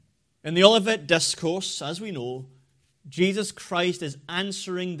In the Olivet Discourse, as we know, Jesus Christ is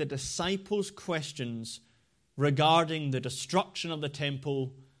answering the disciples' questions regarding the destruction of the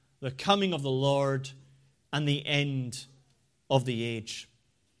temple, the coming of the Lord, and the end of the age.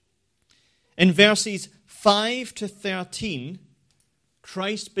 In verses 5 to 13,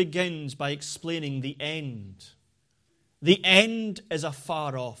 Christ begins by explaining the end. The end is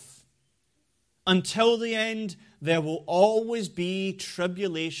afar off. Until the end, there will always be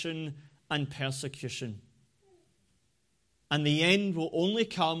tribulation and persecution. And the end will only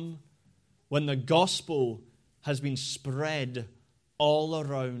come when the gospel has been spread all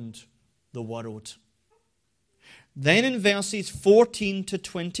around the world. Then in verses 14 to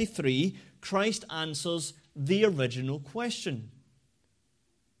 23, Christ answers the original question.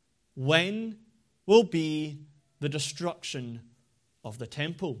 When will be the destruction of the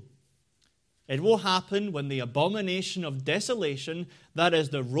temple? It will happen when the abomination of desolation, that is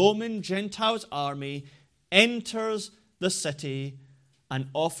the Roman Gentiles army, enters the city and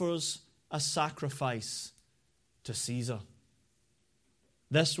offers a sacrifice to Caesar.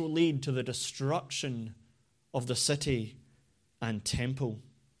 This will lead to the destruction of the city and temple.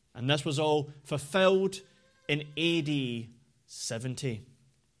 And this was all fulfilled in AD 70.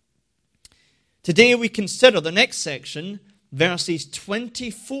 Today we consider the next section, verses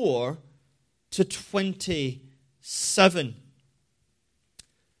 24 to 27.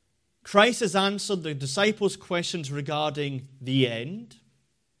 Christ has answered the disciples' questions regarding the end.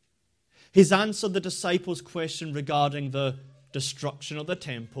 He's answered the disciples' question regarding the destruction of the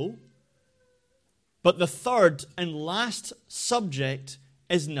temple. But the third and last subject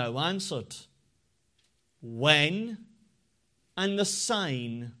is now answered. When and the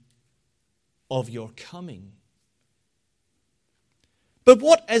sign of your coming. But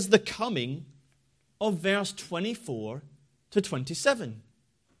what is the coming of verse 24 to 27?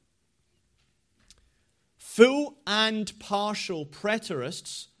 Full and partial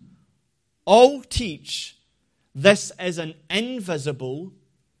preterists all teach this is an invisible,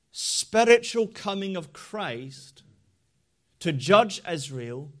 spiritual coming of Christ to judge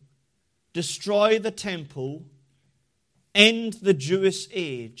Israel, destroy the temple, end the Jewish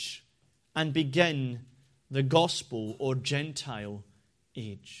age, and begin the gospel or Gentile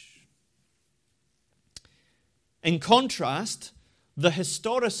age. In contrast, the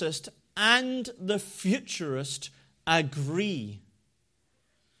historicist and the futurist agree.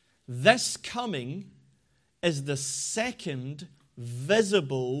 This coming is the second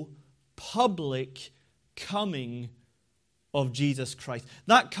visible public coming of Jesus Christ.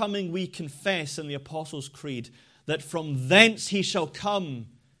 That coming we confess in the Apostles' Creed, that from thence he shall come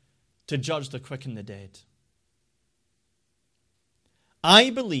to judge the quick and the dead. I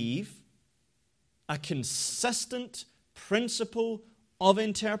believe a consistent principle of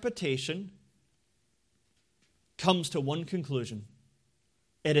interpretation comes to one conclusion.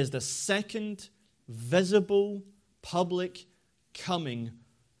 It is the second visible public coming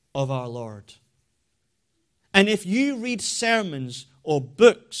of our Lord. And if you read sermons or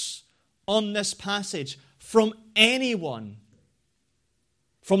books on this passage from anyone,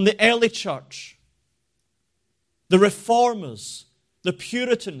 from the early church, the Reformers, the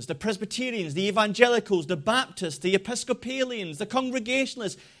Puritans, the Presbyterians, the Evangelicals, the Baptists, the Episcopalians, the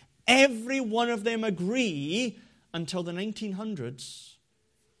Congregationalists, every one of them agree until the 1900s,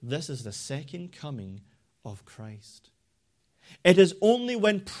 this is the second coming of Christ. It is only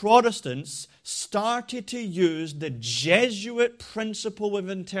when Protestants started to use the Jesuit principle of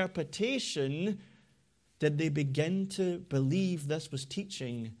interpretation did they begin to believe this was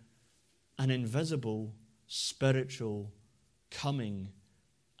teaching an invisible spiritual coming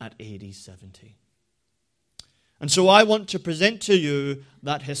at AD 70. And so I want to present to you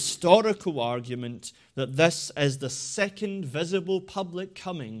that historical argument that this is the second visible public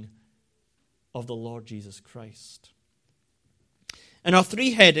coming of the Lord Jesus Christ. And our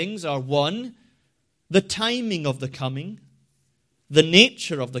three headings are: 1, the timing of the coming; the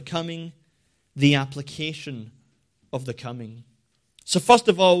nature of the coming; the application of the coming. So first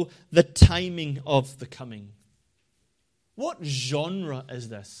of all, the timing of the coming. What genre is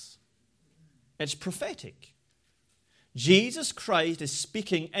this? It's prophetic. Jesus Christ is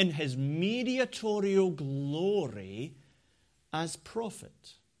speaking in his mediatorial glory as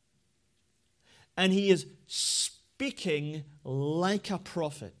prophet. And he is speaking like a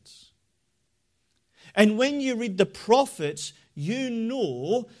prophet. And when you read the prophets, you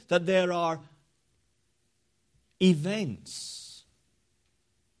know that there are events,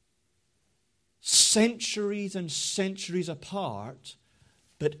 centuries and centuries apart,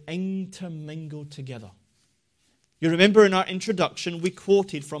 but intermingled together. You remember in our introduction, we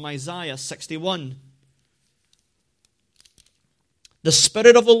quoted from Isaiah 61. The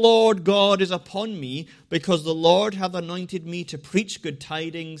Spirit of the Lord God is upon me, because the Lord hath anointed me to preach good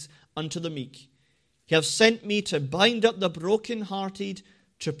tidings unto the meek. He hath sent me to bind up the brokenhearted,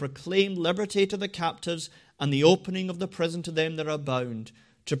 to proclaim liberty to the captives, and the opening of the prison to them that are bound,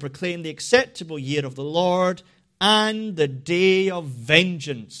 to proclaim the acceptable year of the Lord, and the day of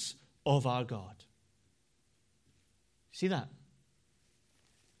vengeance of our God. See that?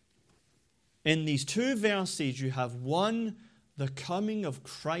 In these two verses, you have one, the coming of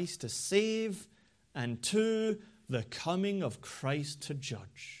Christ to save, and two, the coming of Christ to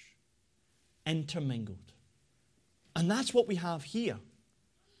judge. Intermingled. And that's what we have here.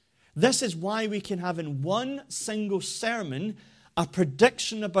 This is why we can have in one single sermon a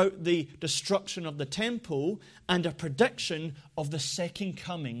prediction about the destruction of the temple and a prediction of the second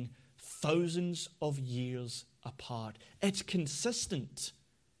coming thousands of years apart. It's consistent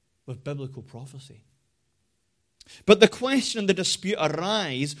with biblical prophecy. But the question and the dispute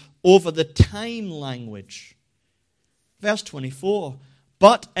arise over the time language. Verse 24,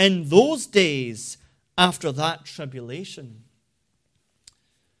 but in those days after that tribulation.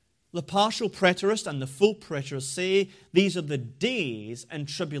 The partial preterist and the full preterist say these are the days and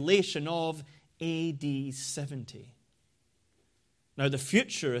tribulation of AD 70. Now, the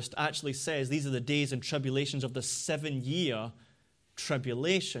futurist actually says these are the days and tribulations of the 7-year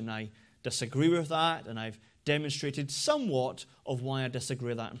tribulation. I disagree with that, and I've demonstrated somewhat of why I disagree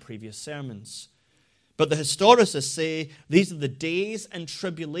with that in previous sermons. But the historicists say these are the days and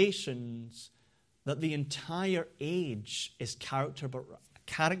tribulations that the entire age is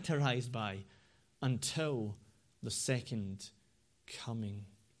characterized by until the second coming.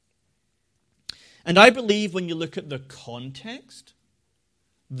 And I believe when you look at the context,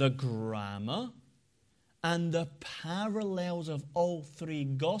 the grammar, and the parallels of all three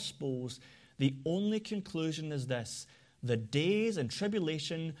Gospels, the only conclusion is this: the days and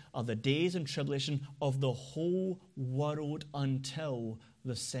tribulation are the days and tribulation of the whole world until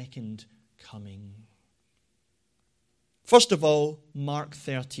the second coming. First of all, Mark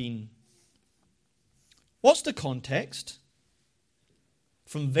 13. What's the context?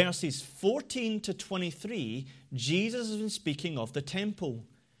 From verses 14 to 23, Jesus has been speaking of the temple,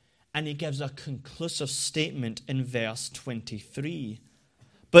 and he gives a conclusive statement in verse 23.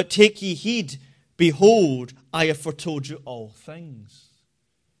 But take ye heed, behold, I have foretold you all things.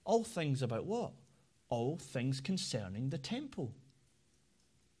 All things about what? All things concerning the temple.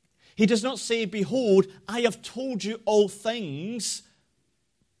 He does not say, behold, I have told you all things,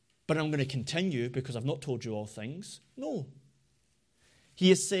 but I'm going to continue because I've not told you all things. No.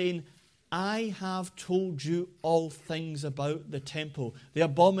 He is saying, I have told you all things about the temple, the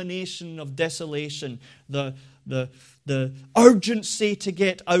abomination of desolation, the urgency to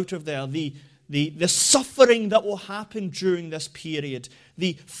get out of there, the suffering that will happen during this period,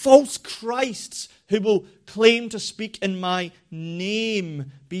 the false Christs who will claim to speak in my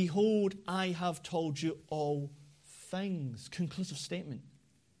name. Behold, I have told you all things. Conclusive statement.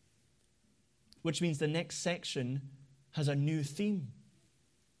 Which means the next section has a new theme.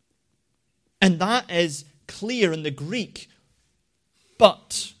 And that is clear in the Greek.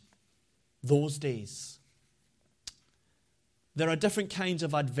 But those days. There are different kinds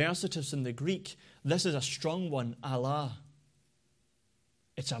of adversatives in the Greek. This is a strong one, Allah.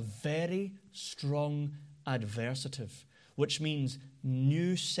 It's a very strong adversative, which means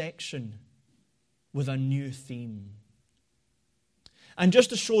new section with a new theme. And just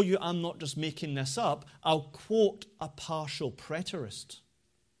to show you I'm not just making this up, I'll quote a partial preterist.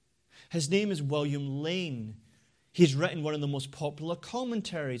 His name is William Lane. He's written one of the most popular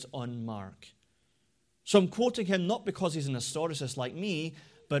commentaries on Mark. So I'm quoting him not because he's an historicist like me,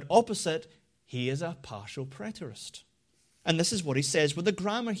 but opposite, he is a partial preterist. And this is what he says with the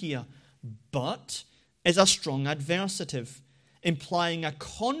grammar here. But is a strong adversative, implying a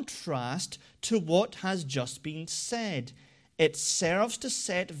contrast to what has just been said. It serves to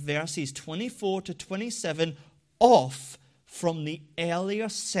set verses 24 to 27 off from the earlier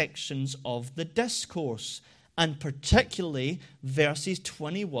sections of the discourse, and particularly verses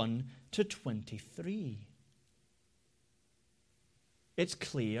 21 to 23. It's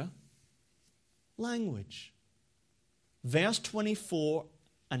clear language. Verse 24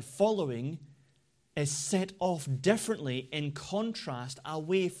 and following is set off differently in contrast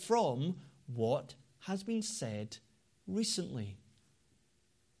away from what has been said recently.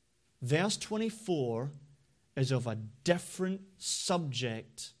 Verse 24 is of a different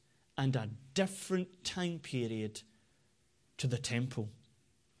subject and a different time period to the temple.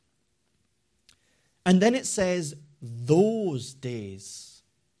 And then it says, those days.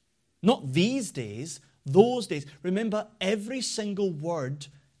 Not these days, those days. Remember, every single word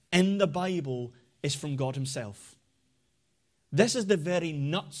in the Bible is from God himself. This is the very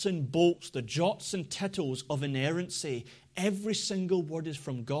nuts and bolts, the jots and tittles of inerrancy. Every single word is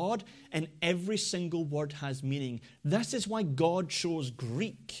from God, and every single word has meaning. This is why God chose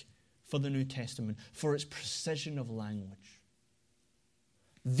Greek for the New Testament, for its precision of language.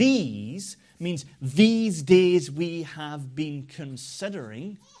 These means these days we have been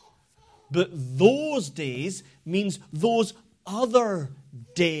considering, but those days means those other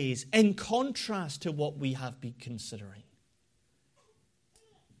days, in contrast to what we have been considering.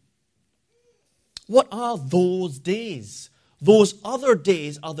 What are those days? Those other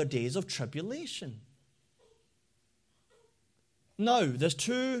days are the days of tribulation. Now, there's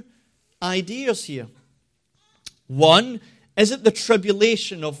two ideas here. One, is it the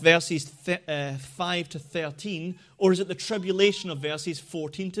tribulation of verses 5 to 13, or is it the tribulation of verses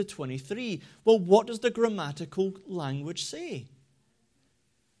 14 to 23? Well, what does the grammatical language say?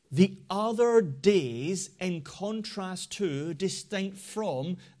 The other days in contrast to, distinct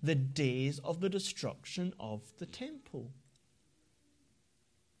from, the days of the destruction of the temple.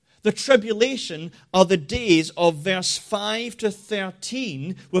 The tribulation are the days of verse 5 to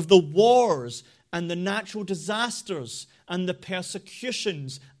 13 with the wars and the natural disasters and the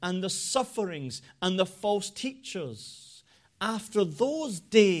persecutions and the sufferings and the false teachers. After those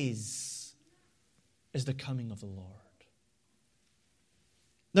days is the coming of the Lord.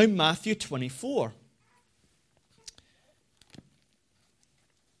 Now, Matthew 24.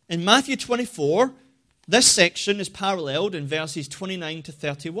 In Matthew 24, this section is paralleled in verses 29 to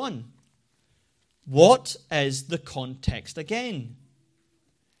 31. What is the context again?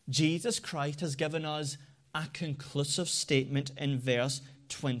 Jesus Christ has given us a conclusive statement in verse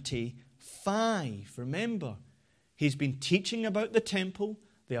 25. Remember, he's been teaching about the temple,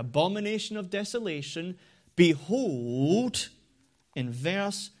 the abomination of desolation. Behold, in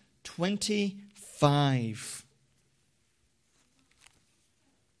verse 25.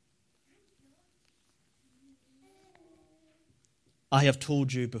 I have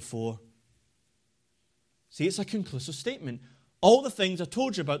told you before. See, it's a conclusive statement. All the things I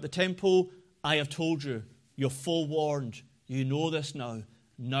told you about the temple, I have told you. You're forewarned. You know this now.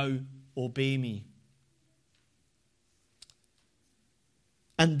 Now obey me.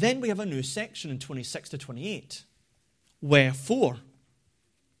 And then we have a new section in 26 to 28. Wherefore?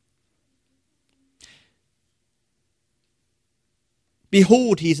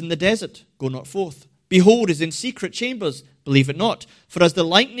 Behold, he is in the desert, go not forth. Behold, he is in secret chambers, believe it not. For as the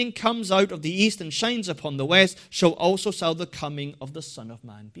lightning comes out of the east and shines upon the west, so shall the coming of the Son of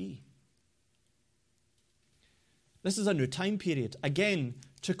Man be. This is a new time period. Again,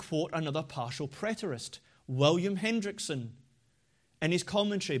 to quote another partial preterist, William Hendrickson, in his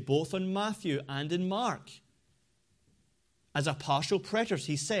commentary both on Matthew and in Mark. As a partial preterist,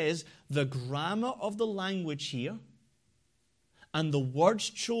 he says, the grammar of the language here and the words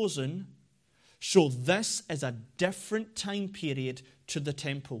chosen show this is a different time period to the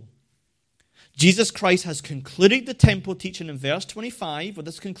temple. Jesus Christ has concluded the temple teaching in verse 25 with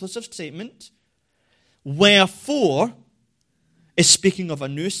this conclusive statement. Wherefore is speaking of a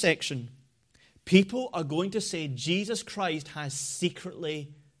new section. People are going to say Jesus Christ has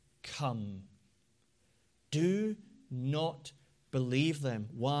secretly come. Do not believe them.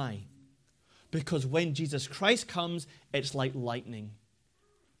 Why? Because when Jesus Christ comes, it's like lightning.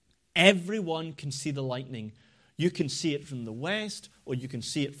 Everyone can see the lightning. You can see it from the west, or you can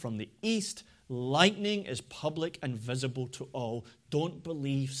see it from the east. Lightning is public and visible to all. Don't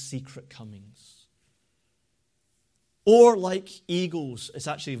believe secret comings. Or like eagles, it's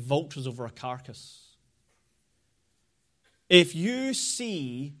actually vultures over a carcass. If you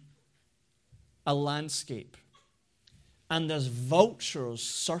see a landscape and there's vultures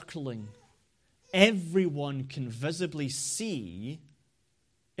circling, everyone can visibly see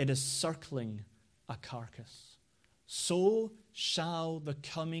it is circling a carcass. So shall the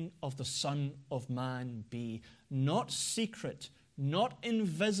coming of the Son of Man be. Not secret, not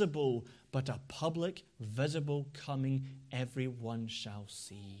invisible, but a public, visible coming everyone shall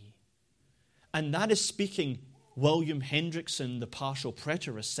see. And that is speaking, William Hendrickson, the partial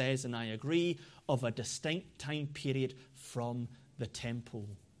preterist, says, and I agree, of a distinct time period from the temple.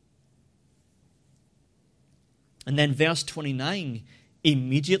 And then verse 29,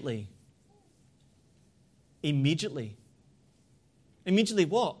 immediately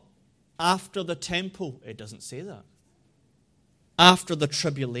what? After the temple. It doesn't say that. After the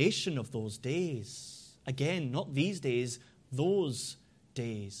tribulation of those days. Again, not these days, those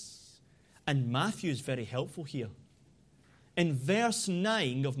days. And Matthew is very helpful here. In verse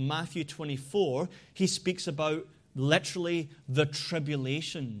 9 of Matthew 24, he speaks about literally the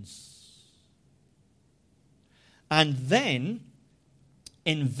tribulations. And then,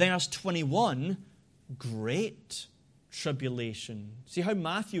 in verse 21, great tribulation. See how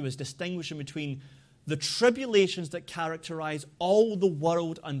Matthew is distinguishing between the tribulations that characterize all the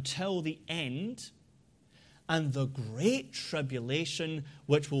world until the end and the great tribulation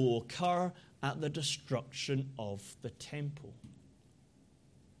which will occur at the destruction of the temple.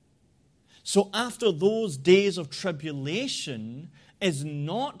 So after those days of tribulation is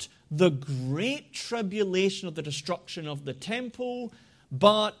not the great tribulation of the destruction of the temple,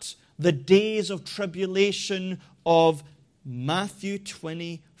 but the days of tribulation of Matthew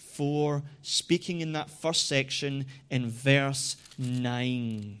 24, speaking in that first section in verse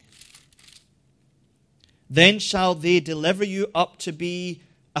 9. Then shall they deliver you up to be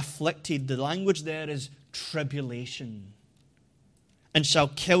afflicted. The language there is tribulation. And shall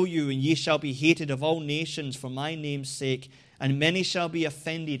kill you, and ye shall be hated of all nations for my name's sake, and many shall be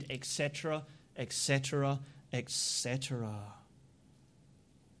offended, etc., etc., etc.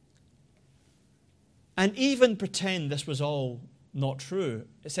 And even pretend this was all not true.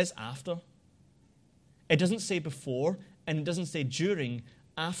 It says after. It doesn't say before, and it doesn't say during,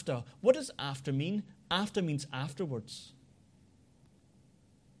 after. What does after mean? After means afterwards.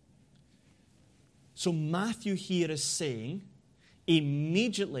 So Matthew here is saying,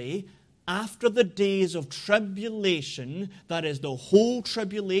 immediately after the days of tribulation, that is the whole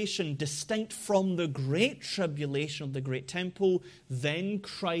tribulation distinct from the great tribulation of the great temple, then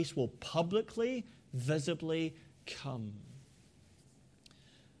Christ will publicly, visibly come.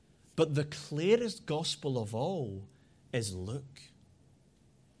 But the clearest gospel of all is Luke.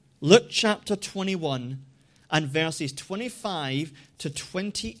 Luke chapter 21 and verses 25 to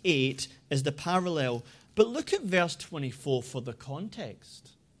 28 is the parallel. But look at verse 24 for the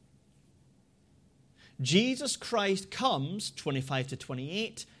context. Jesus Christ comes, 25 to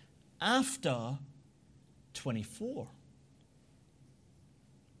 28, after 24.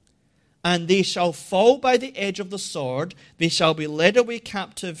 And they shall fall by the edge of the sword, they shall be led away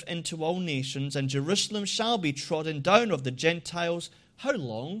captive into all nations, and Jerusalem shall be trodden down of the Gentiles. How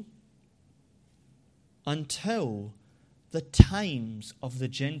long? Until the times of the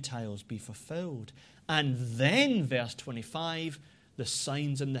Gentiles be fulfilled. And then, verse 25, the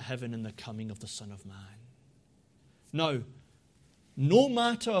signs in the heaven and the coming of the Son of Man. Now, no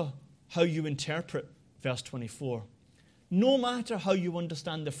matter how you interpret verse 24, no matter how you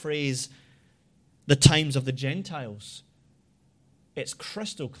understand the phrase, the times of the Gentiles, it's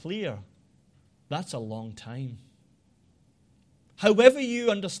crystal clear that's a long time. However you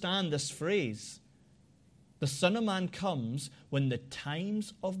understand this phrase, the Son of Man comes when the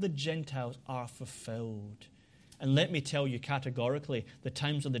times of the Gentiles are fulfilled. And let me tell you categorically, the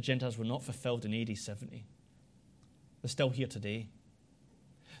times of the Gentiles were not fulfilled in AD 70. They're still here today.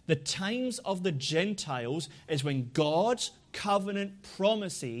 The times of the Gentiles is when God's covenant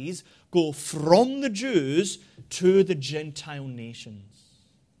promises go from the Jews to the Gentile nations.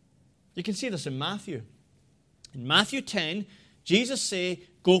 You can see this in Matthew. In Matthew 10, Jesus says,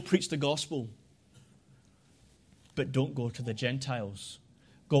 go preach the gospel. But don't go to the Gentiles.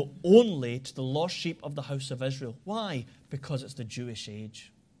 Go only to the lost sheep of the house of Israel. Why? Because it's the Jewish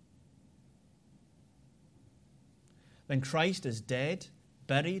age. Then Christ is dead,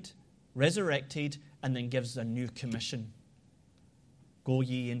 buried, resurrected, and then gives a new commission. Go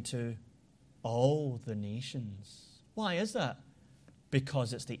ye into all the nations. Why is that?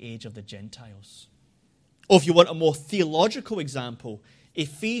 Because it's the age of the Gentiles. Or if you want a more theological example,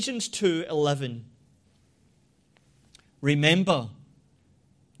 Ephesians 2:11. Remember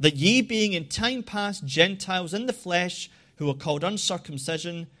that ye being in time past Gentiles in the flesh, who are called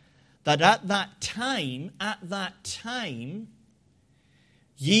uncircumcision, that at that time,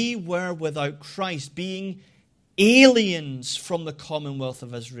 ye were without Christ, being aliens from the commonwealth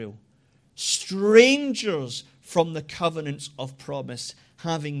of Israel, strangers from the covenants of promise,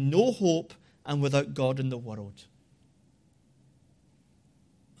 having no hope and without God in the world.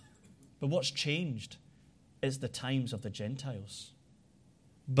 But what's changed is the times of the Gentiles.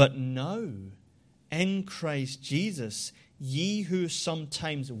 But now, in Christ Jesus, ye who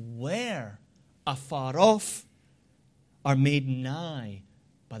sometimes were afar off are made nigh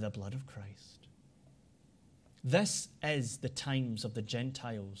by the blood of Christ. This is the times of the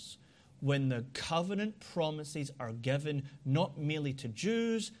Gentiles, when the covenant promises are given not merely to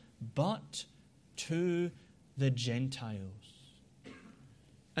Jews, but to the Gentiles.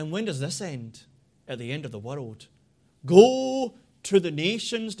 And when does this end? At the end of the world. Go to the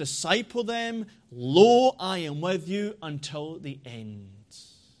nations, disciple them. Lo, I am with you until the end.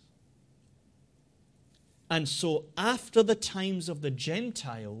 And so after the times of the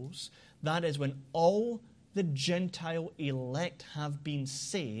Gentiles, that is when all the Gentile elect have been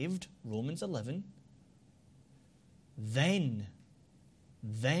saved, Romans 11, then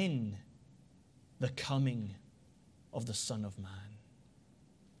the coming of the Son of Man.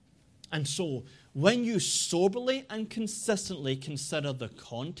 And so, when you soberly and consistently consider the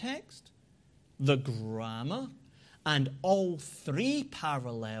context, the grammar, and all three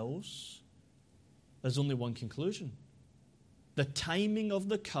parallels, there's only one conclusion. The timing of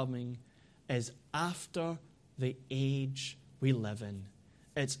the coming is after the age we live in.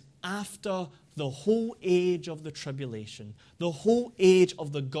 It's after the whole age of the tribulation, the whole age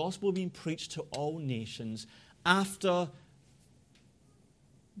of the gospel being preached to all nations, after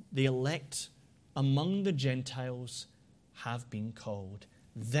the elect among the Gentiles have been called.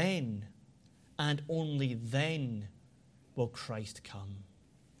 Then, and only then, will Christ come.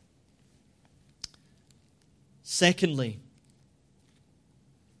 Secondly,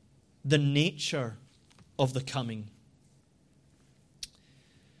 the nature of the coming.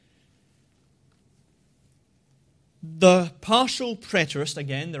 The partial preterist,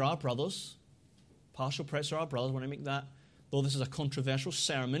 again, there are brothers. Partial preterists are our brothers. I want to make that, though this is a controversial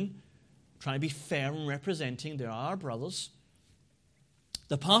sermon, trying to be fair and representing, there are our brothers.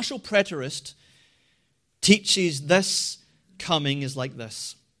 The partial preterist teaches this coming is like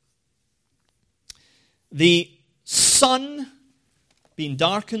this. The sun being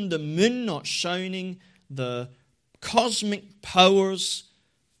darkened, the moon not shining, the cosmic powers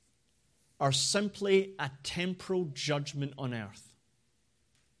are simply a temporal judgment on earth.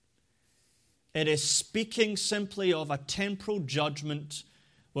 It is speaking simply of a temporal judgment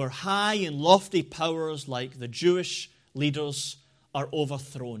where high and lofty powers like the Jewish leaders are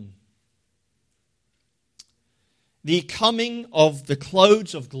overthrown. The coming of the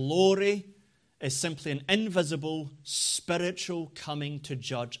clouds of glory is simply an invisible spiritual coming to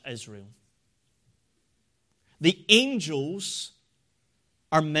judge Israel. The angels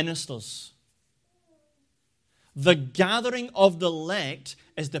are ministers. The gathering of the elect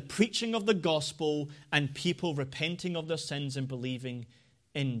is the preaching of the gospel and people repenting of their sins and believing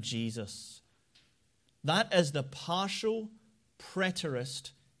in Jesus. That is the partial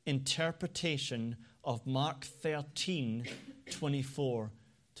preterist interpretation of Mark 13, 24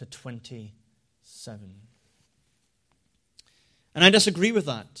 to 27. And I disagree with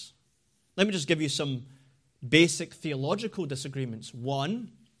that. Let me just give you some basic theological disagreements.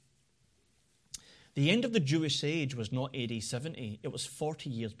 One, the end of the Jewish age was not AD 70, it was 40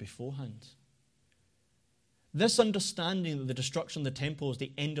 years beforehand. This understanding that the destruction of the temple is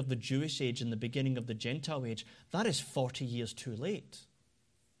the end of the Jewish age and the beginning of the Gentile age, that is 40 years too late.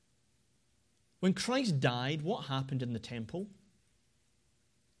 When Christ died, what happened in the temple?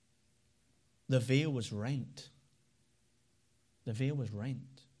 The veil was rent. The veil was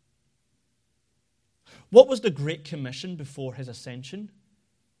rent. What was the Great Commission before his ascension?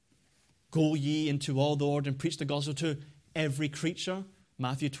 Go ye into all the world and preach the gospel to every creature.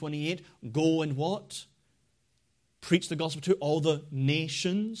 Matthew 28. Go and what? Preach the gospel to all the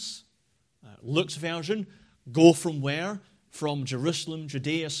nations. Luke's version. Go from where? From Jerusalem,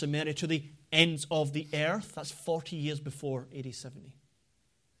 Judea, Samaria to the ends of the earth. That's 40 years before AD 70.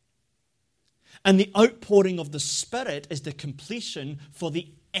 And the outpouring of the Spirit is the completion for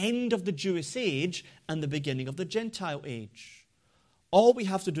the end of the Jewish age and the beginning of the Gentile age. All we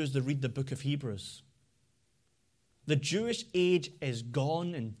have to do is to read the book of Hebrews. The Jewish age is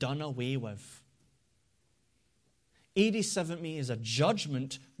gone and done away with. AD 70 is a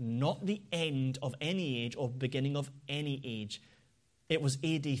judgment, not the end of any age or beginning of any age. It was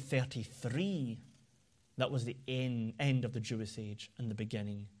AD 33 that was the end of the Jewish age and the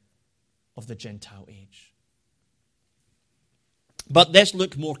beginning of the Gentile age. But let's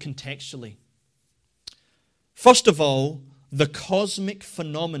look more contextually. First of all, the cosmic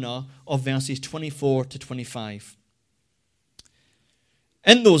phenomena of verses 24 to 25.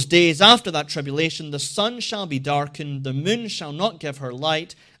 In those days after that tribulation, the sun shall be darkened, the moon shall not give her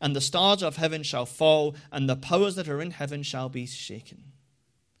light, and the stars of heaven shall fall, and the powers that are in heaven shall be shaken.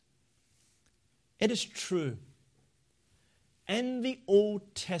 It is true. In the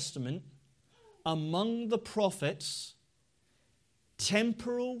Old Testament, among the prophets,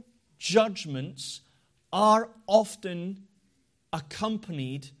 temporal judgments are often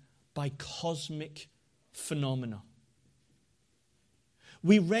accompanied by cosmic phenomena.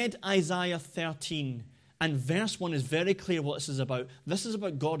 We read Isaiah 13, and verse 1 is very clear what this is about. This is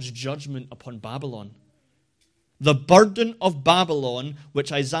about God's judgment upon Babylon. the burden of Babylon,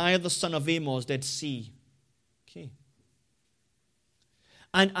 which Isaiah the son of Amos did see. Okay.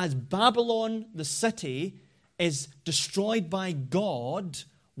 And as Babylon, the city, is destroyed by God,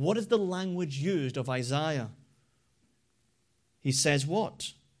 what is the language used of Isaiah? He says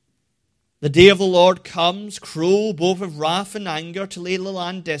what? The day of the Lord comes, cruel, both of wrath and anger, to lay the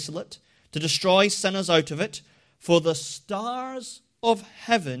land desolate, to destroy sinners out of it. For the stars of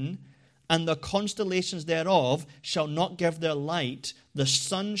heaven and the constellations thereof shall not give their light. The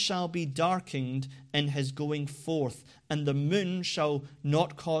sun shall be darkened in his going forth, and the moon shall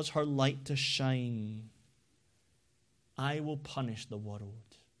not cause her light to shine. I will punish the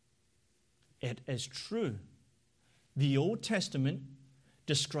world. It is true. The Old Testament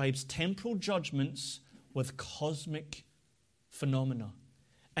describes temporal judgments with cosmic phenomena.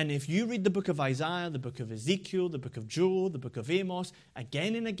 And if you read the book of Isaiah, the book of Ezekiel, the book of Joel, the book of Amos,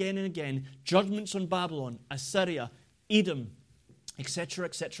 again and again and again, judgments on Babylon, Assyria, Edom, etc.,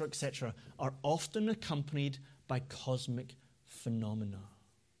 etc., etc., are often accompanied by cosmic phenomena.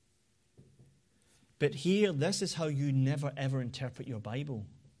 But here, this is how you never ever interpret your Bible.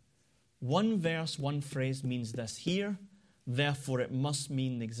 One verse, one phrase means this here, therefore it must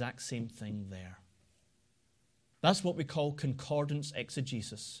mean the exact same thing there. That's what we call concordance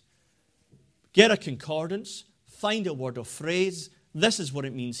exegesis. Get a concordance, find a word or phrase, this is what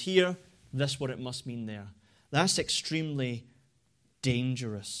it means here, this is what it must mean there. That's extremely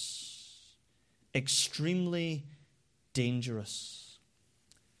dangerous. Extremely dangerous.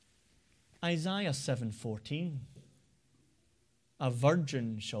 Isaiah 7:14. A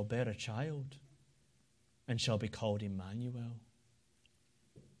virgin shall bear a child and shall be called Emmanuel.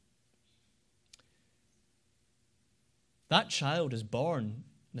 That child is born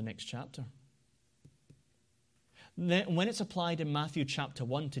in the next chapter. When it's applied in Matthew chapter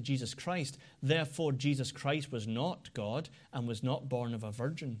 1 to Jesus Christ, therefore Jesus Christ was not God and was not born of a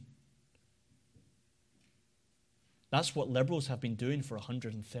virgin. That's what liberals have been doing for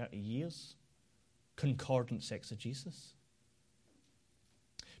 130 years. Concordance exegesis.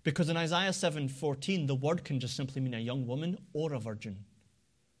 Because in Isaiah 7:14, the word can just simply mean a young woman or a virgin.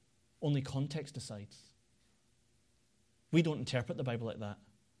 Only context decides. We don't interpret the Bible like that.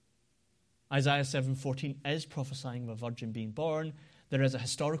 Isaiah 7:14 is prophesying of a virgin being born. There is a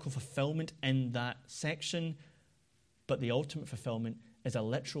historical fulfillment in that section, but the ultimate fulfillment is a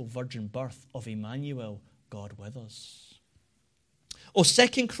literal virgin birth of Emmanuel, God with us. Or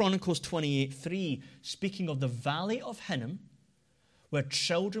 2 Chronicles 28:3, speaking of the valley of Hinnom, where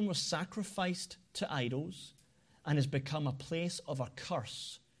children were sacrificed to idols and has become a place of a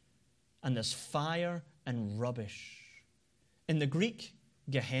curse, and there's fire and rubbish. In the Greek,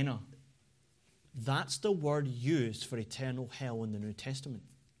 Gehenna, that's the word used for eternal hell in the New Testament.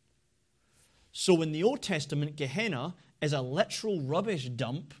 So in the Old Testament, Gehenna is a literal rubbish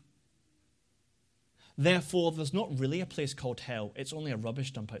dump. Therefore, there's not really a place called hell. It's only a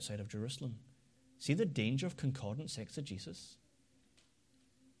rubbish dump outside of Jerusalem. See the danger of concordance exegesis?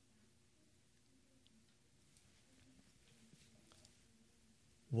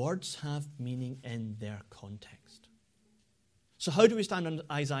 Words have meaning in their context. So how do we stand on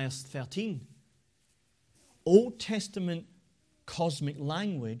Isaiah 13? Old Testament cosmic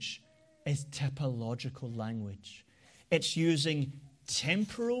language is typological language. It's using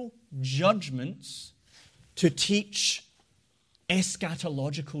temporal judgments to teach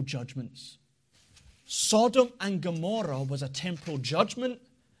eschatological judgments. Sodom and Gomorrah was a temporal judgment,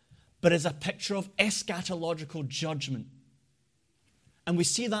 but is a picture of eschatological judgment. And we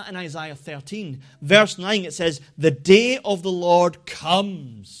see that in Isaiah 13. Verse 9, it says, the day of the Lord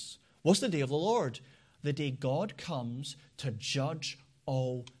comes. What's the day of the Lord? The day God comes to judge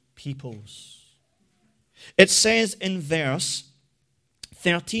all peoples. It says in verse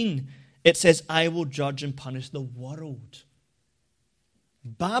 13, it says, I will judge and punish the world.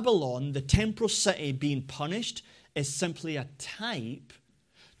 Babylon, the temporal city being punished, is simply a type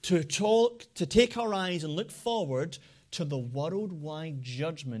to take our eyes and look forward to the worldwide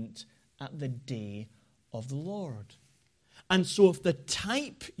judgment at the day of the Lord. And so if the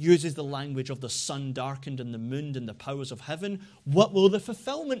type uses the language of the sun darkened and the moon and the powers of heaven, what will the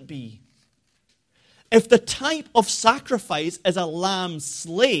fulfillment be? If the type of sacrifice is a lamb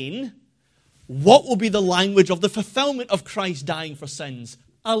slain, what will be the language of the fulfillment of Christ dying for sins?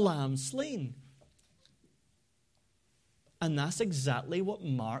 A lamb slain. And that's exactly what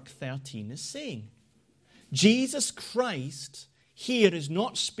Mark 13 is saying. Jesus Christ here is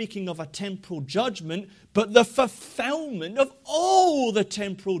not speaking of a temporal judgment, but the fulfillment of all the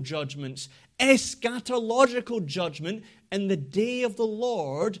temporal judgments, eschatological judgment in the day of the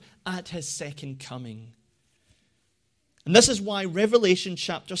Lord at his second coming. And this is why Revelation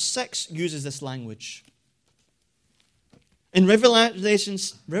chapter 6 uses this language. In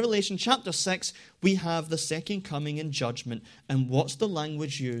Revelation chapter 6, we have the second coming in judgment. And what's the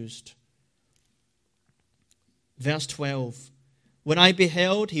language used? Verse 12. When I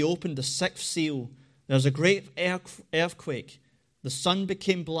beheld, he opened the sixth seal. There was a great earthquake. The sun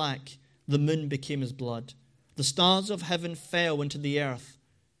became black. The moon became as blood. The stars of heaven fell into the earth.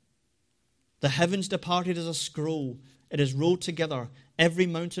 The heavens departed as a scroll. It is rolled together. Every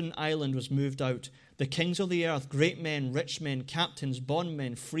mountain and island was moved out. The kings of the earth, great men, rich men, captains,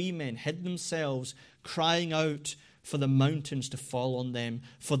 bondmen, free men, hid themselves, crying out for the mountains to fall on them.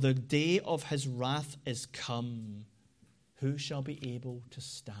 For the day of his wrath is come. Who shall be able to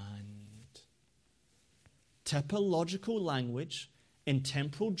stand? Typological language in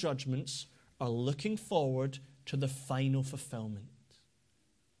temporal judgments are looking forward to the final fulfillment.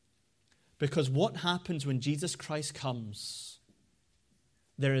 Because what happens when Jesus Christ comes?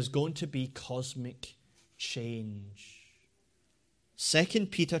 There is going to be cosmic change. 2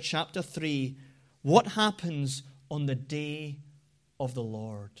 Peter chapter 3, what happens on the day of the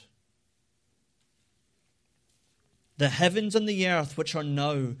Lord? The heavens and the earth, which are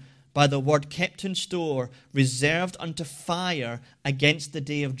now by the word kept in store, reserved unto fire against the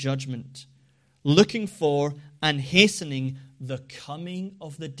day of judgment, looking for and hastening the coming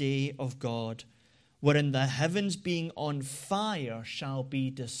of the day of God, wherein the heavens being on fire shall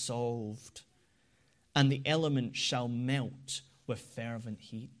be dissolved, and the elements shall melt with fervent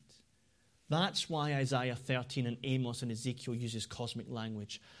heat. That's why Isaiah 13 and Amos and Ezekiel uses cosmic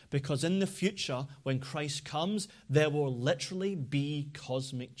language. Because in the future, when Christ comes, there will literally be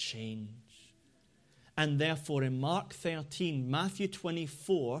cosmic change. And therefore in Mark 13, Matthew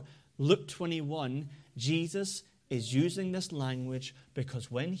 24, Luke 21, Jesus is using this language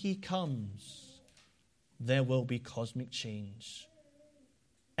because when he comes, there will be cosmic change.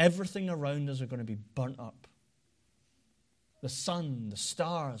 Everything around us are going to be burnt up. The sun, the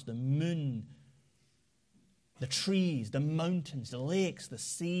stars, the moon, the trees, the mountains, the lakes, the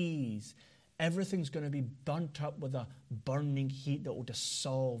seas. Everything's going to be burnt up with a burning heat that will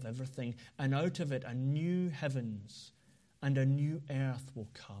dissolve everything. And out of it, a new heavens and a new earth will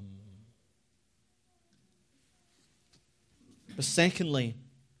come. But secondly,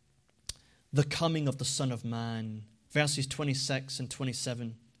 the coming of the Son of Man. Verses 26 and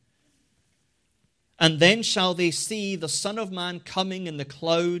 27. And then shall they see the Son of Man coming in the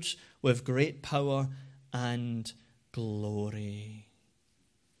clouds with great power and glory.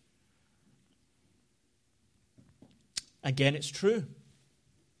 Again, it's true.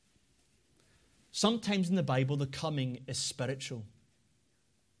 Sometimes in the Bible, the coming is spiritual.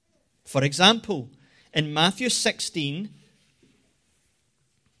 For example, in Matthew 16,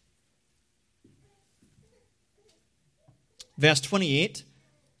 verse 28,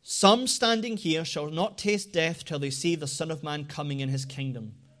 some standing here shall not taste death till they see the Son of Man coming in his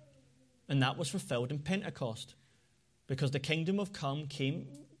kingdom. And that was fulfilled in Pentecost. Because the kingdom of God came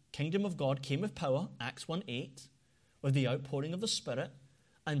with power, Acts 1:8, with the outpouring of the Spirit,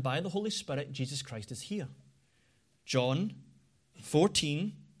 and by the Holy Spirit, Jesus Christ is here. John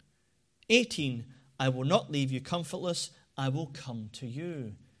 14:18, I will not leave you comfortless, I will come to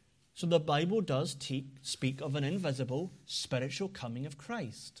you. So the Bible does speak of an invisible spiritual coming of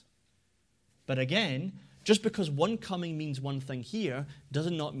Christ. But again, just because one coming means one thing here, does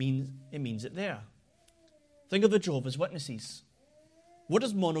not mean it means it there. Think of the Jehovah's Witnesses. What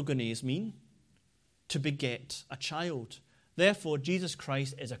does monogenes mean? To beget a child. Therefore, Jesus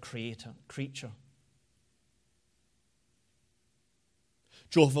Christ is a creature.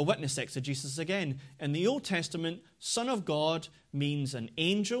 Jehovah's Witness exegesis again. In the Old Testament, Son of God means an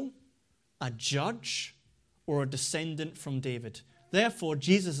angel, a judge, or a descendant from David. Therefore,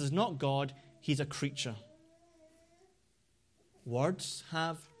 Jesus is not God, he's a creature. Words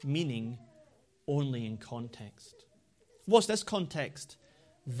have meaning only in context. What's this context?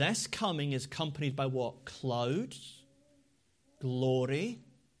 This coming is accompanied by what? Clouds, glory,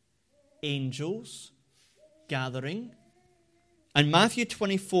 angels, gathering. And Matthew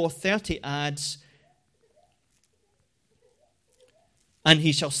 24:30 adds, and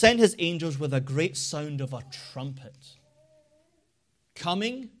he shall send his angels with a great sound of a trumpet.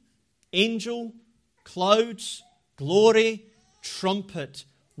 Coming, angel, clouds, glory, trumpet.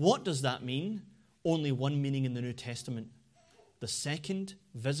 What does that mean? Only one meaning in the New Testament. The second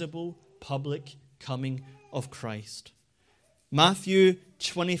visible public coming of Christ. Matthew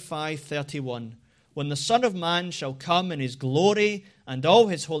 25:31. When the Son of Man shall come in his glory and all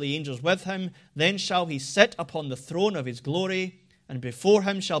his holy angels with him, then shall he sit upon the throne of his glory, and before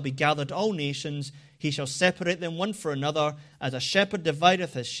him shall be gathered all nations. He shall separate them one from another, as a shepherd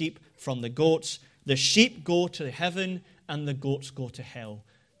divideth his sheep from the goats. The sheep go to heaven, and the goats go to hell.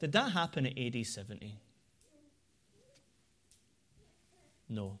 Did that happen at AD 70?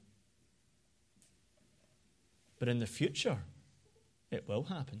 No. But in the future, it will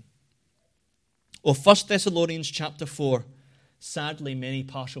happen. Well, 1 Thessalonians chapter 4. Sadly, many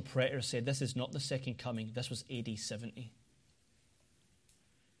partial preterists say this is not the second coming. This was AD 70.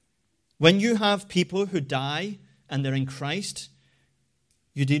 When you have people who die and they're in Christ,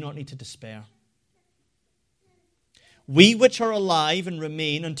 you do not need to despair. We which are alive and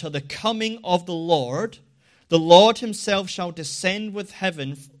remain until the coming of the Lord himself shall descend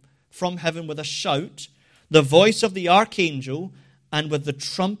from heaven with a shout, the voice of the archangel, and with the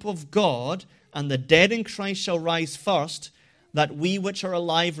trump of God, and the dead in Christ shall rise first, that we which are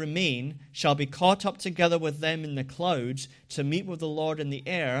alive remain shall be caught up together with them in the clouds to meet with the Lord in the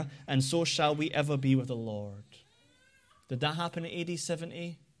air, and so shall we ever be with the Lord. Did that happen in AD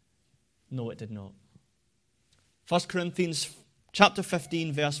 70? No, it did not. 1 Corinthians chapter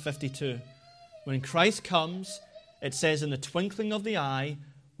 15, verse 52. When Christ comes, it says, in the twinkling of the eye,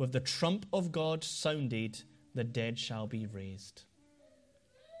 with the trump of God sounded, the dead shall be raised.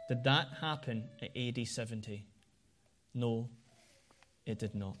 Did that happen at AD 70? No, it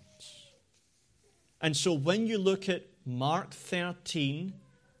did not. And so when you look at Mark 13,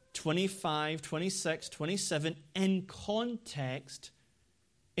 25, 26, 27, in context,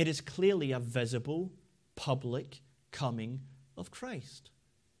 it is clearly a visible, public coming of Christ.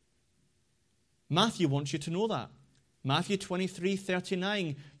 Matthew wants you to know that. Matthew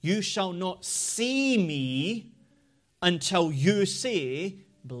 23:39, you shall not see me until you say,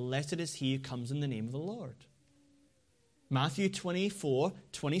 blessed is he who comes in the name of the Lord. Matthew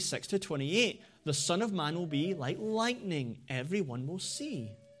 24:26-28, the Son of Man will be like lightning, everyone will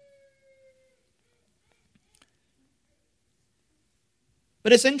see.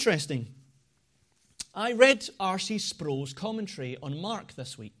 But it's interesting. I read R.C. Sproul's commentary on Mark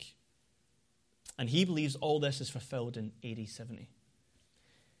this week, and he believes all this is fulfilled in AD 70.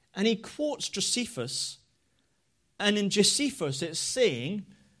 And he quotes Josephus, and in Josephus it's saying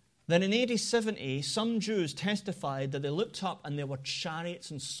that in AD 70, some Jews testified that they looked up and there were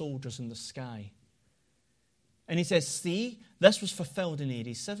chariots and soldiers in the sky. And he says, see, this was fulfilled in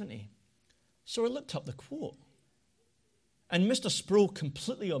AD 70. So I looked up the quote. And Mr. Sproul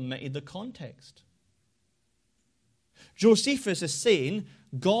completely omitted the context. Josephus is saying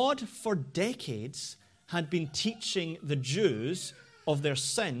God for decades had been teaching the Jews of their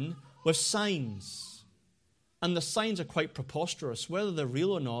sin with signs. And the signs are quite preposterous. Whether they're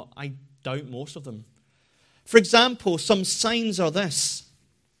real or not, I doubt most of them. For example, some signs are this.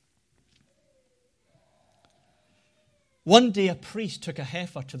 One day a priest took a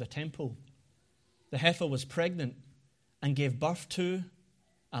heifer to the temple. The heifer was pregnant and gave birth to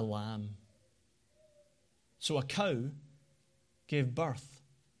a lamb. So a cow gave birth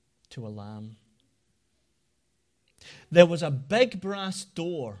to a lamb. There was a big brass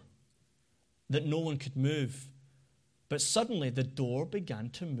door that no one could move, but suddenly the door began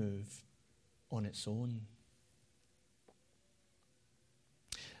to move on its own.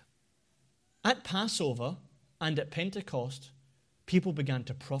 At Passover and at Pentecost, people began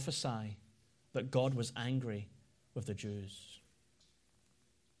to prophesy that God was angry with the Jews.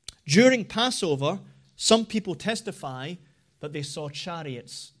 During Passover, some people testify that they saw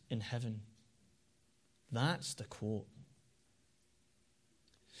chariots in heaven. That's the quote.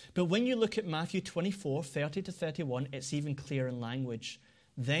 But when you look at Matthew 24, 30-31, it's even clearer in language.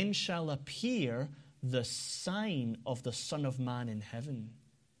 Then shall appear the sign of the Son of Man in heaven.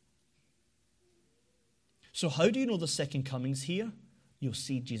 So how do you know the second coming's here? You'll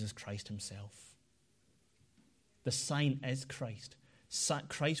see Jesus Christ himself. The sign is Christ.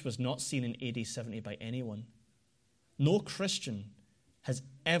 Christ was not seen in AD 70 by anyone. No Christian has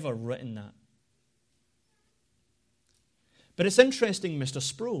ever written that. But it's interesting, Mr.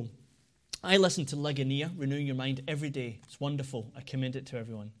 Sproul. I listen to Ligonier, Renewing Your Mind, every day. It's wonderful. I commend it to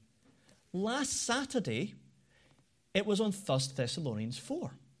everyone. Last Saturday, it was on 1 Thessalonians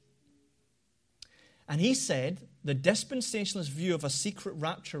 4. And he said the dispensationalist view of a secret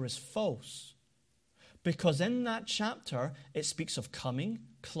rapture is false, because in that chapter it speaks of coming,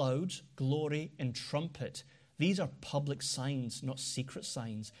 clouds, glory, and trumpet. These are public signs, not secret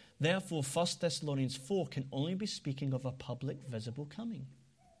signs. Therefore, 1 Thessalonians 4 can only be speaking of a public, visible coming.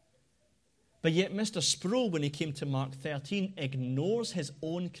 But yet Mr. Sproul, when he came to Mark 13, ignores his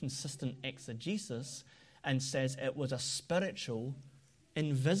own consistent exegesis and says it was a spiritual,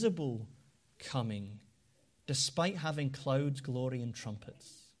 invisible coming, despite having clouds, glory, and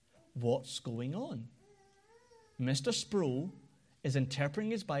trumpets. what's going on. Mr. Sproul is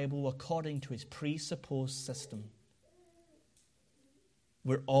interpreting his Bible according to his presupposed system.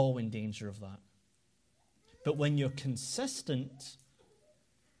 We're all in danger of that. But when you're consistent,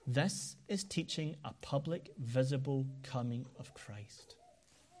 this is teaching a public, visible coming of Christ.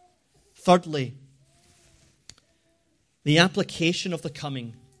 Thirdly, the application of the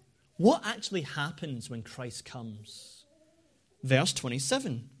coming. What actually happens when Christ comes? Verse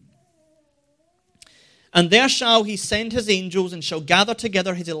 27. And there shall he send his angels, and shall gather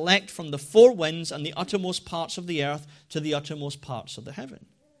together his elect from the four winds and the uttermost parts of the earth to the uttermost parts of the heaven.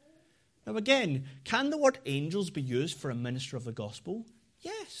 Now again, can the word angels be used for a minister of the gospel?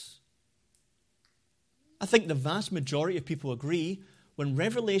 Yes. I think the vast majority of people agree when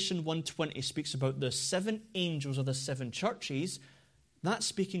Revelation 1:20 speaks about the seven angels of the seven churches, that's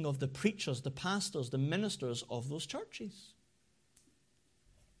speaking of the preachers, the pastors, the ministers of those churches.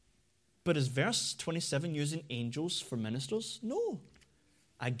 But is verse 27 using angels for ministers? No.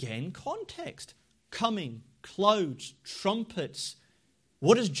 Again, context. Coming, clouds, trumpets.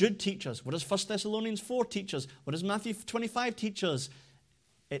 What does Jude teach us? What does 1 Thessalonians 4 teach us? What does Matthew 25 teach us?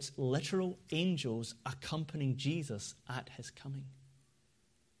 It's literal angels accompanying Jesus at his coming.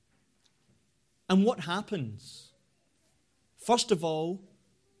 And what happens? First of all,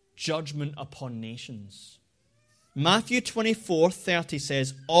 judgment upon nations. Matthew 24:30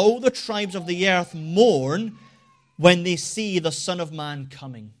 says, all the tribes of the earth mourn when they see the Son of Man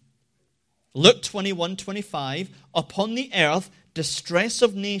coming. Luke 21:25, upon the earth, distress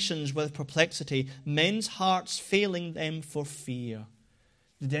of nations with perplexity, men's hearts failing them for fear.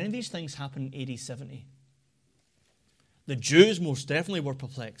 Did any of these things happen in AD 70? The Jews most definitely were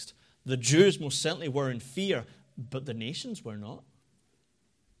perplexed. The Jews most certainly were in fear, but the nations were not.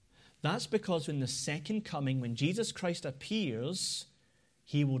 That's because in the second coming, when Jesus Christ appears,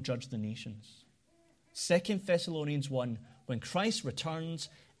 he will judge the nations. 2 Thessalonians 1, when Christ returns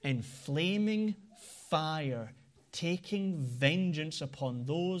in flaming fire, taking vengeance upon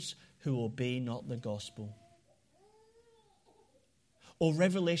those who obey not the gospel. Or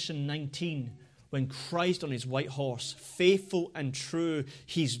Revelation 19, when Christ on his white horse, faithful and true,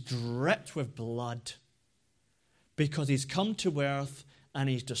 he's dripped with blood because he's come to earth and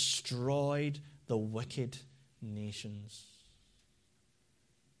he's destroyed the wicked nations.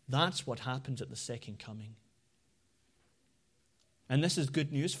 That's what happens at the second coming. And this is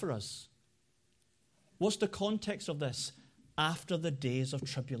good news for us. What's the context of this? After the days of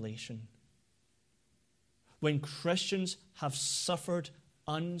tribulation. When Christians have suffered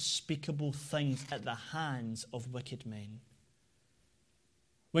unspeakable things at the hands of wicked men.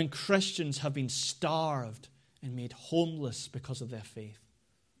 When Christians have been starved and made homeless because of their faith.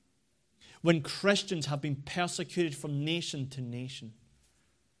 When Christians have been persecuted from nation to nation.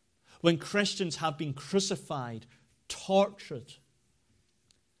 When Christians have been crucified, tortured.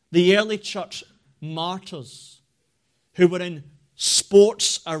 The early church martyrs who were in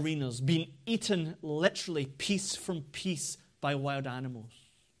sports arenas being eaten literally piece from piece by wild animals.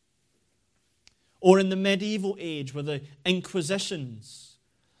 Or in the medieval age with the Inquisitions,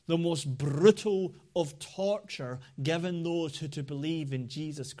 the most brutal of torture given those who to believe in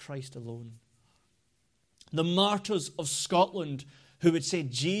Jesus Christ alone. The martyrs of Scotland who would say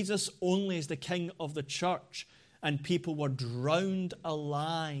Jesus only is the King of the church, and people were drowned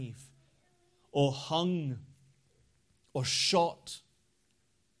alive or hung or shot.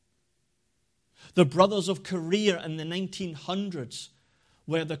 The brothers of Korea in the 1900s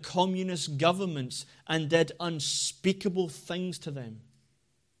were the communist governments and did unspeakable things to them.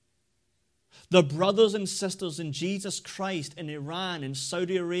 The brothers and sisters in Jesus Christ in Iran and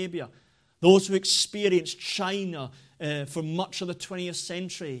Saudi Arabia, those who experienced China for much of the 20th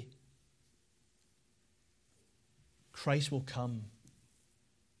century, Christ will come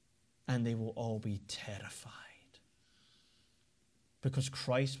and they will all be terrified. Because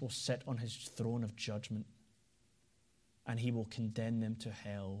Christ will sit on his throne of judgment and he will condemn them to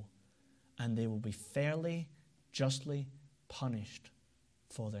hell, and they will be fairly, justly punished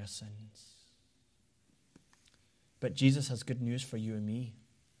for their sins. But Jesus has good news for you and me.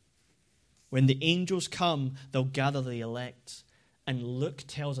 When the angels come, they'll gather the elect. And Luke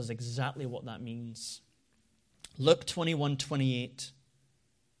tells us exactly what that means. Luke 21:28.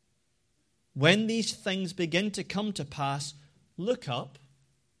 When these things begin to come to pass, look up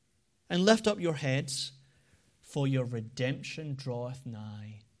and lift up your heads, for your redemption draweth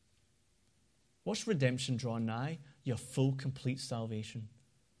nigh. What's redemption draw nigh? Your full, complete salvation.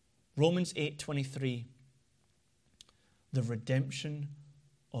 Romans 8:23. The redemption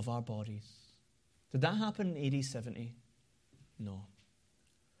of our bodies. Did that happen in AD 70? No.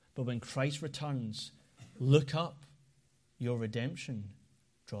 But when Christ returns, look up, your redemption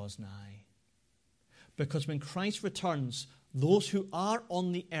draws nigh. Because when Christ returns, those who are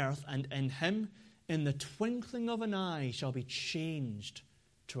on the earth and in him, in the twinkling of an eye, shall be changed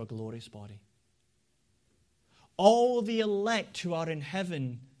to a glorious body. All the elect who are in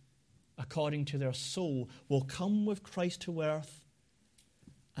heaven, according to their soul, will come with Christ to earth,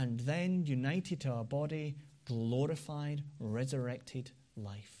 and then united to a body, glorified, resurrected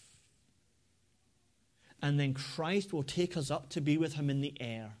life. And then Christ will take us up to be with him in the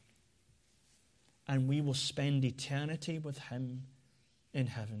air, and we will spend eternity with him in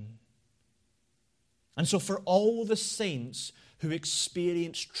heaven. And so for all the saints who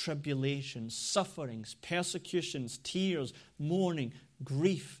experience tribulations, sufferings, persecutions, tears, mourning,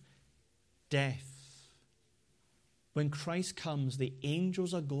 grief, death, when Christ comes, the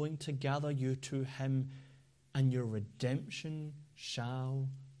angels are going to gather you to him, and your redemption shall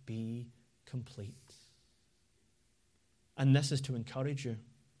be complete. And this is to encourage you.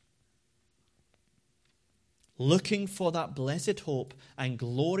 Looking for that blessed hope and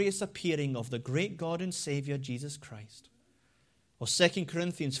glorious appearing of the great God and Savior, Jesus Christ. Or 2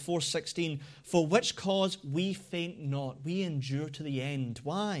 Corinthians 4:16, for which cause we faint not, we endure to the end.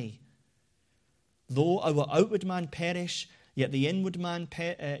 Why? Though our outward man perish, yet the inward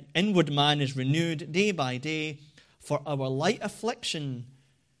man is renewed day by day. For our light affliction,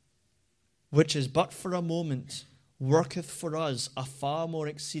 which is but for a moment, worketh for us a far more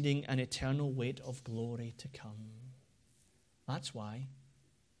exceeding and eternal weight of glory to come. That's why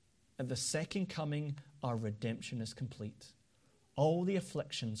at the second coming our redemption is complete. All the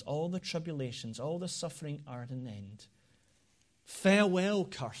afflictions, all the tribulations, all the suffering are at an end. Farewell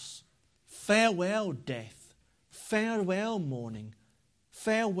curse, farewell death, farewell mourning,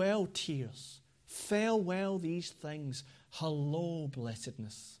 farewell tears, farewell these things. Hello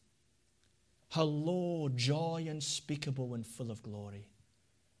blessedness. Hello, joy unspeakable and full of glory.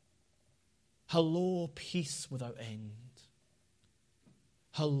 Hello, peace without end.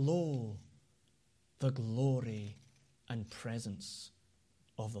 Hello, the glory and presence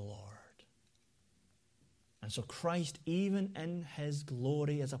of the Lord. And so Christ, even in his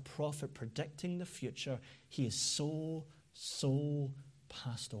glory as a prophet predicting the future, he is so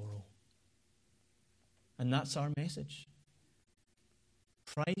pastoral. And that's our message.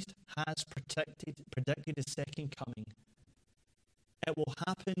 Christ has predicted his second coming. It will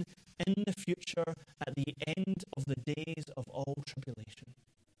happen in the future at the end of the days of all tribulation.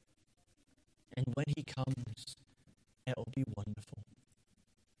 And when he comes, it will be wonderful.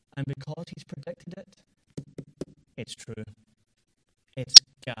 And because he's predicted it, it's true. It's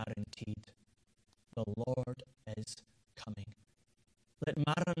guaranteed. The Lord is coming. Let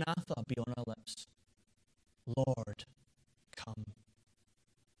Maranatha be on our lips. Lord, come.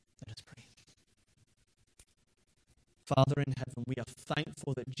 Let us pray. Father in heaven, we are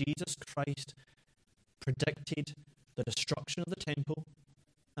thankful that Jesus Christ predicted the destruction of the temple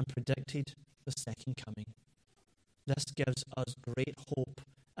and predicted the second coming. This gives us great hope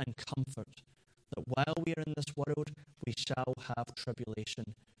and comfort that while we are in this world, we shall have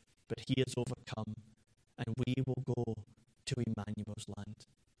tribulation, but he is overcome, and we will go to Emmanuel's land.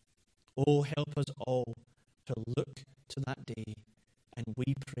 Oh, help us all to look to that day, and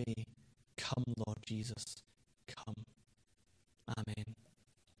we pray, come, Lord Jesus.